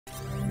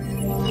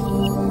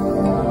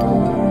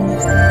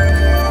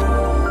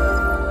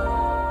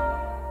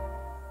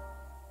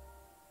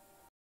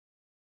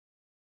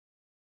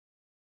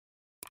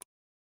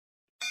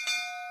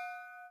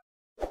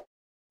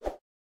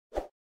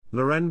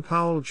Laurene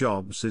Powell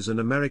Jobs is an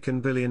American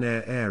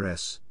billionaire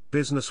heiress,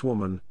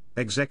 businesswoman,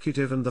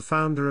 executive and the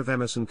founder of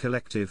Emerson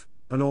Collective,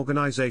 an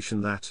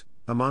organization that,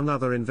 among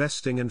other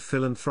investing and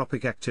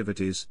philanthropic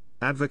activities,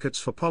 advocates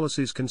for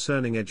policies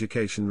concerning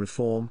education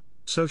reform,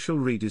 social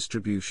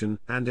redistribution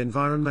and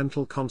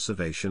environmental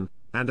conservation,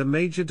 and a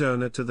major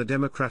donor to the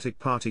Democratic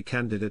Party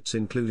candidates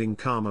including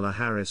Kamala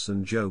Harris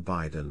and Joe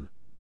Biden.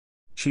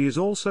 She is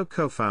also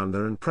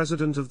co-founder and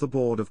president of the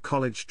board of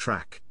College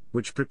Track,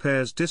 which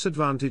prepares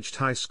disadvantaged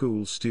high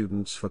school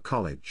students for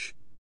college.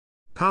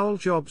 Powell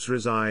Jobs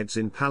resides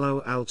in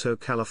Palo Alto,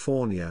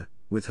 California,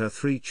 with her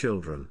 3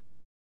 children.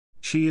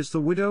 She is the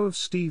widow of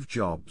Steve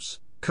Jobs,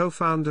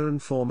 co-founder and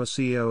former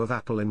CEO of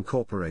Apple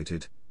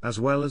Incorporated, as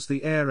well as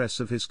the heiress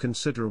of his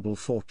considerable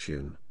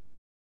fortune.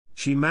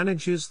 She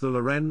manages the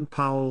Laurene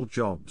Powell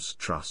Jobs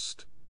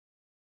Trust.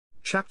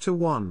 Chapter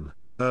 1: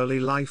 Early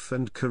Life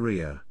and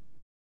Career.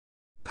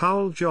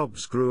 Powell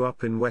Jobs grew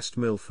up in West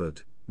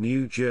Milford,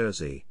 New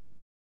Jersey.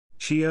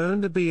 She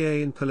earned a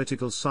BA in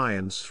Political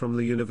Science from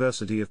the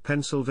University of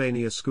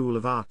Pennsylvania School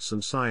of Arts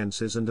and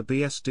Sciences and a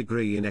BS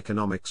degree in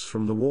Economics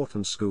from the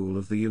Wharton School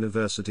of the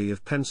University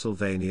of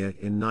Pennsylvania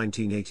in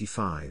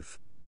 1985.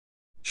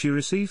 She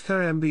received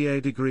her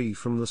MBA degree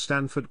from the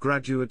Stanford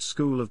Graduate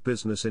School of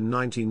Business in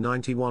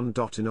 1991.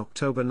 In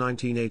October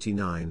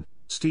 1989,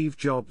 Steve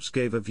Jobs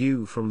gave a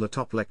view from the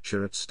top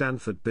lecture at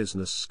Stanford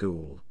Business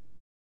School.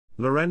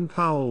 Laurene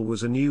Powell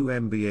was a new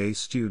MBA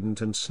student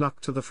and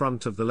snuck to the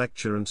front of the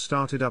lecture and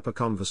started up a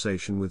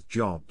conversation with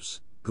Jobs,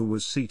 who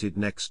was seated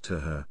next to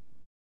her.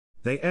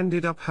 They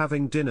ended up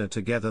having dinner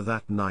together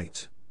that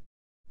night.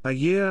 A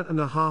year and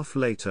a half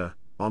later,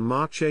 on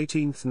March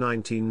 18,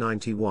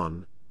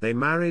 1991, they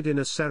married in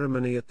a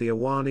ceremony at the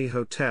Ahwahnee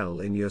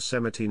Hotel in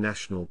Yosemite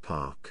National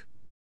Park.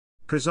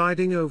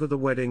 Presiding over the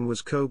wedding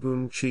was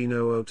Kobun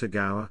Chino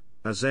Otagawa,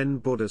 a Zen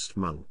Buddhist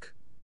monk.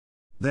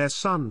 Their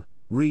son,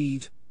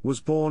 Reed, was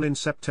born in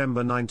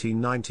September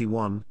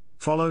 1991,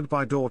 followed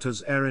by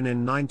daughters Erin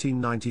in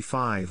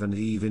 1995 and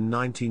Eve in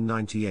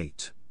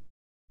 1998.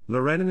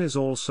 Laurene is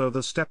also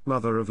the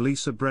stepmother of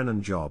Lisa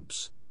Brennan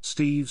Jobs,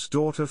 Steve's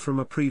daughter from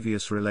a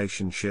previous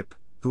relationship,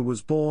 who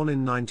was born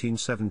in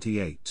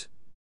 1978.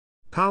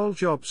 Powell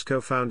Jobs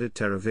co-founded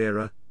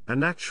Terravera, a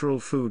natural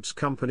foods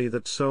company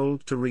that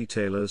sold to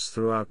retailers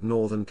throughout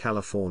Northern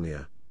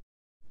California.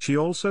 She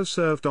also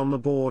served on the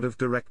board of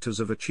directors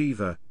of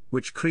Achiever,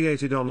 which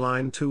created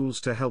online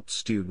tools to help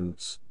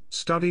students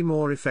study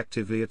more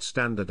effectively at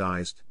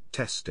standardized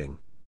testing.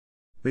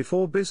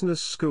 Before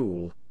business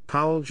school,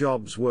 Powell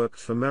Jobs worked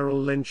for Merrill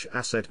Lynch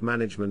Asset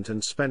Management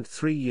and spent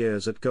 3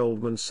 years at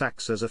Goldman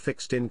Sachs as a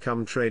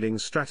fixed-income trading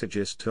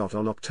strategist.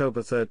 On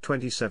October 3,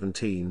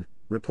 2017,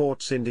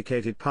 reports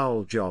indicated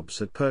Powell Jobs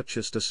had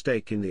purchased a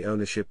stake in the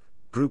ownership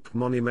group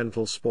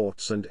Monumental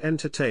Sports and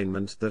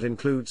Entertainment that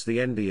includes the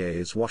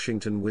NBA's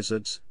Washington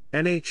Wizards,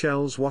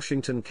 NHL's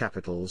Washington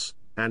Capitals,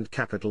 and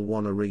Capital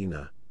One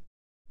Arena.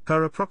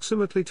 Her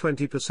approximately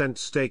 20%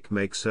 stake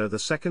makes her the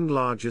second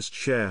largest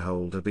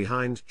shareholder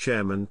behind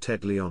Chairman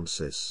Ted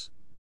Leonsis.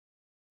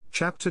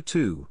 Chapter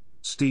 2: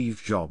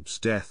 Steve Jobs'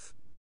 Death.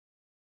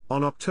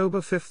 On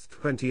October 5,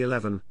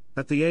 2011,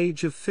 at the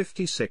age of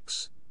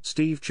 56,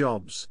 Steve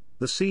Jobs,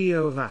 the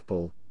CEO of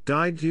Apple,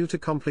 died due to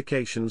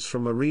complications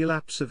from a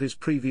relapse of his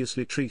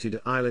previously treated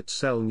islet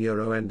cell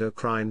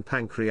neuroendocrine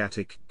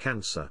pancreatic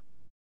cancer.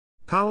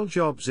 Powell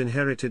Jobs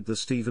inherited the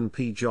Stephen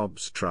P.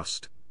 Jobs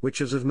Trust, which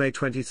as of May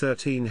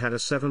 2013 had a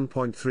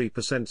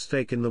 7.3%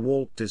 stake in the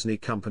Walt Disney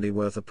Company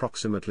worth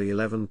approximately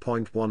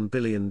 $11.1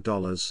 billion, and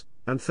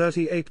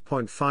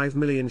 38.5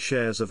 million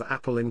shares of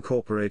Apple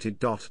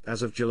Incorporated.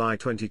 As of July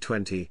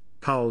 2020,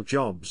 Powell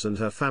Jobs and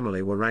her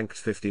family were ranked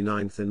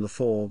 59th in the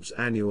Forbes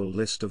annual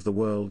list of the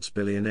world's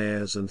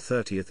billionaires and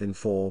 30th in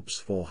Forbes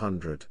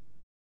 400.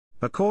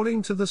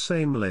 According to the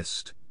same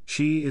list,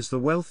 she is the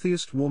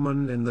wealthiest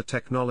woman in the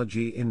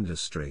technology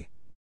industry.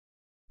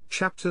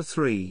 Chapter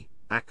 3: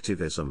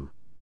 Activism.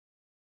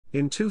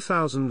 In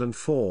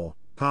 2004,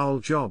 Powell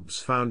Jobs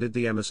founded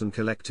the Emerson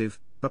Collective,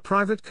 a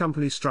private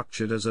company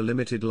structured as a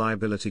limited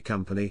liability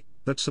company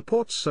that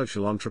supports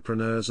social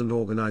entrepreneurs and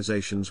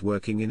organizations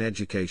working in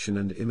education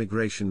and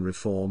immigration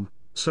reform,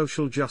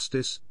 social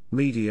justice,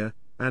 media,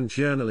 and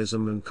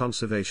journalism and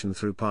conservation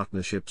through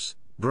partnerships,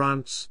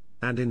 grants,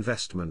 and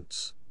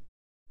investments.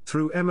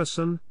 Through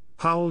Emerson,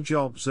 Powell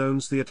Jobs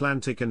owns the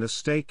Atlantic and a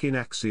stake in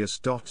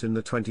Axios. In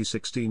the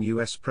 2016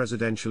 U.S.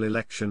 presidential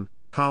election,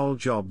 Powell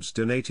Jobs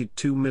donated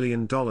 $2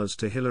 million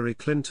to Hillary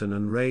Clinton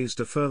and raised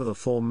a further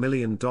 $4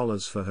 million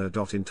for her.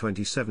 In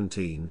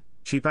 2017,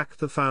 she backed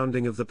the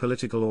founding of the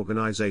political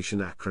organization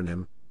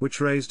acronym, which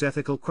raised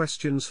ethical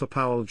questions for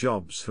Powell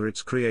Jobs for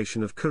its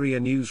creation of Courier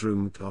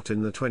Newsroom.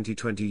 In the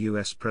 2020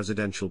 U.S.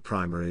 presidential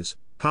primaries,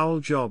 Powell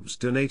Jobs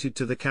donated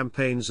to the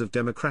campaigns of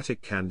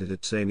Democratic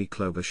candidates Amy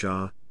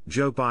Klobuchar,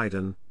 Joe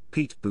Biden,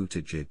 Pete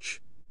Buttigieg,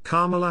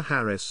 Kamala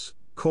Harris,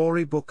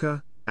 Cory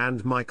Booker,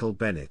 and Michael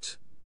Bennet.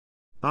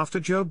 After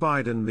Joe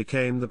Biden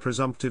became the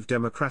presumptive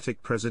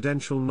Democratic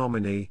presidential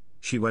nominee,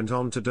 she went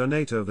on to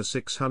donate over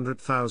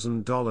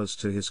 $600,000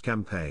 to his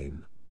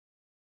campaign.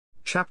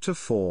 Chapter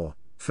 4,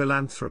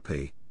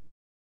 Philanthropy.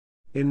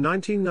 In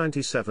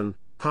 1997,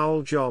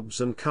 Powell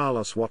Jobs and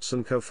Carlos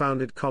Watson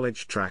co-founded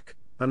College Track,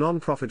 a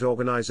non-profit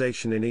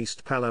organization in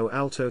East Palo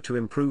Alto to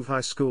improve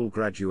high school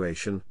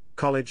graduation,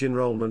 college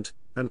enrollment,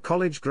 and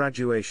college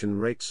graduation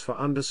rates for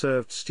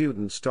underserved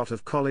students.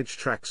 Of College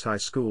Track's high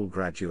school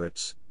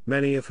graduates,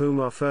 many of whom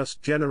are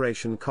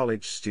first-generation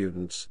college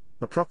students,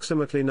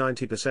 approximately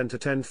 90%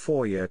 attend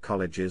four-year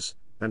colleges,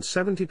 and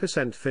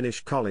 70%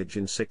 finish college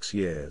in 6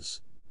 years.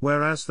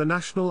 Whereas the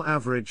national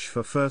average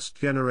for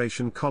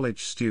first-generation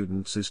college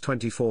students is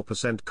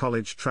 24%.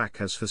 College Track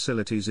has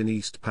facilities in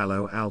East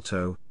Palo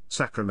Alto,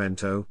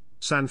 Sacramento,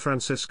 San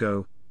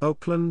Francisco,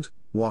 Oakland,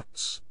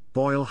 Watts,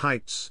 Boyle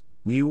Heights,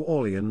 New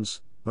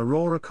Orleans,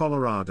 Aurora,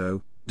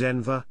 Colorado,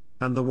 Denver,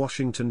 and the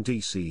Washington,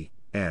 D.C.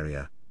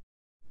 area.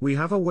 We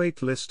have a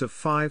wait list of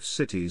 5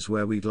 cities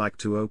where we'd like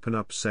to open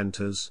up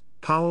centers,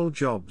 Powell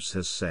Jobs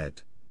has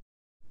said.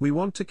 We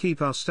want to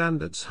keep our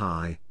standards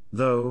high,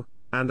 though,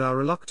 and are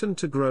reluctant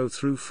to grow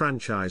through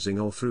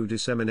franchising or through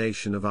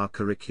dissemination of our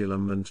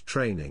curriculum and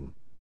training.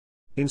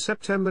 In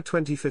September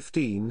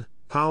 2015,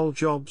 Powell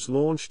Jobs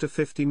launched a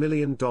 $50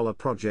 million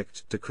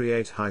project to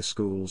create high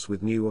schools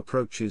with new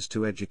approaches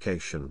to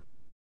education.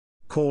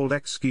 Called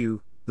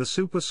XQ, the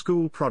Super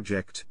School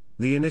Project,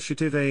 the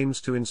initiative aims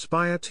to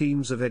inspire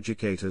teams of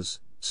educators,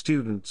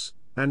 students,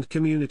 and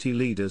community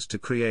leaders to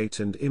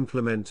create and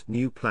implement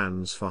new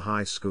plans for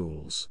high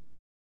schools.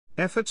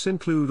 Efforts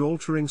include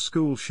altering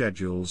school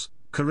schedules,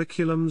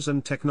 curriculums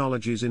and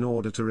technologies in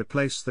order to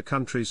replace the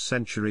country's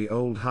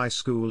century-old high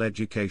school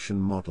education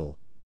model.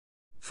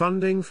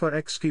 Funding for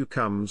XQ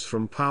comes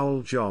from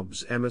Powell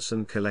Jobs'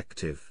 Emerson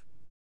Collective.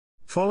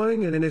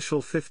 Following an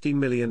initial $50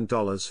 million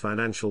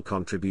financial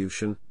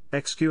contribution,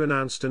 XQ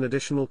announced an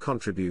additional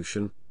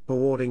contribution,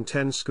 awarding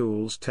 10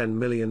 schools $10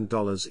 million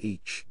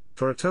each,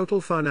 for a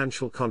total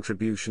financial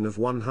contribution of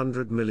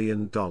 $100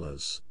 million.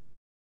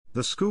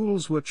 The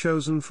schools were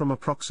chosen from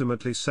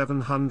approximately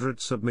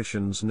 700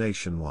 submissions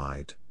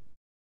nationwide.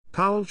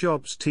 Powell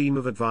Jobs' team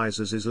of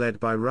advisors is led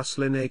by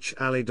Ruslyn H.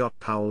 Alley.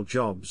 Powell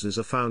Jobs is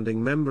a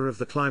founding member of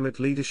the Climate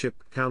Leadership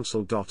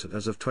Council.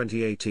 As of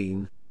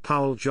 2018,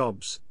 Powell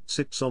Jobs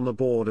sits on the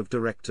board of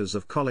directors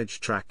of College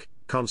Track,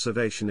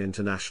 Conservation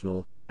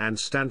International, and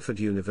Stanford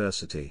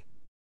University.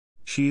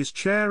 She is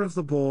chair of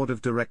the board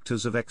of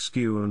directors of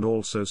XQ and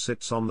also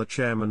sits on the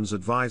chairman's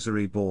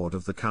advisory board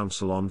of the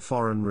Council on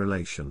Foreign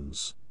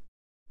Relations.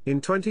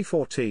 In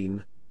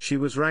 2014, she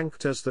was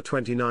ranked as the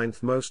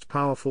 29th most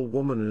powerful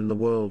woman in the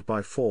world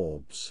by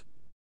Forbes.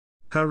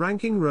 Her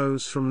ranking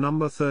rose from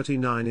number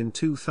 39 in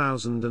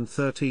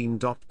 2013.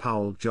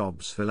 Powell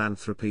Jobs'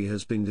 philanthropy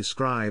has been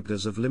described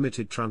as of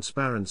limited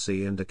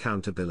transparency and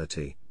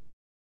accountability.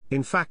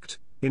 In fact,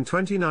 in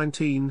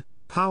 2019,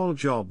 Powell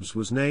Jobs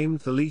was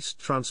named the least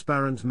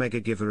transparent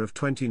mega-giver of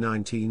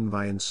 2019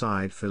 by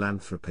Inside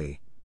Philanthropy.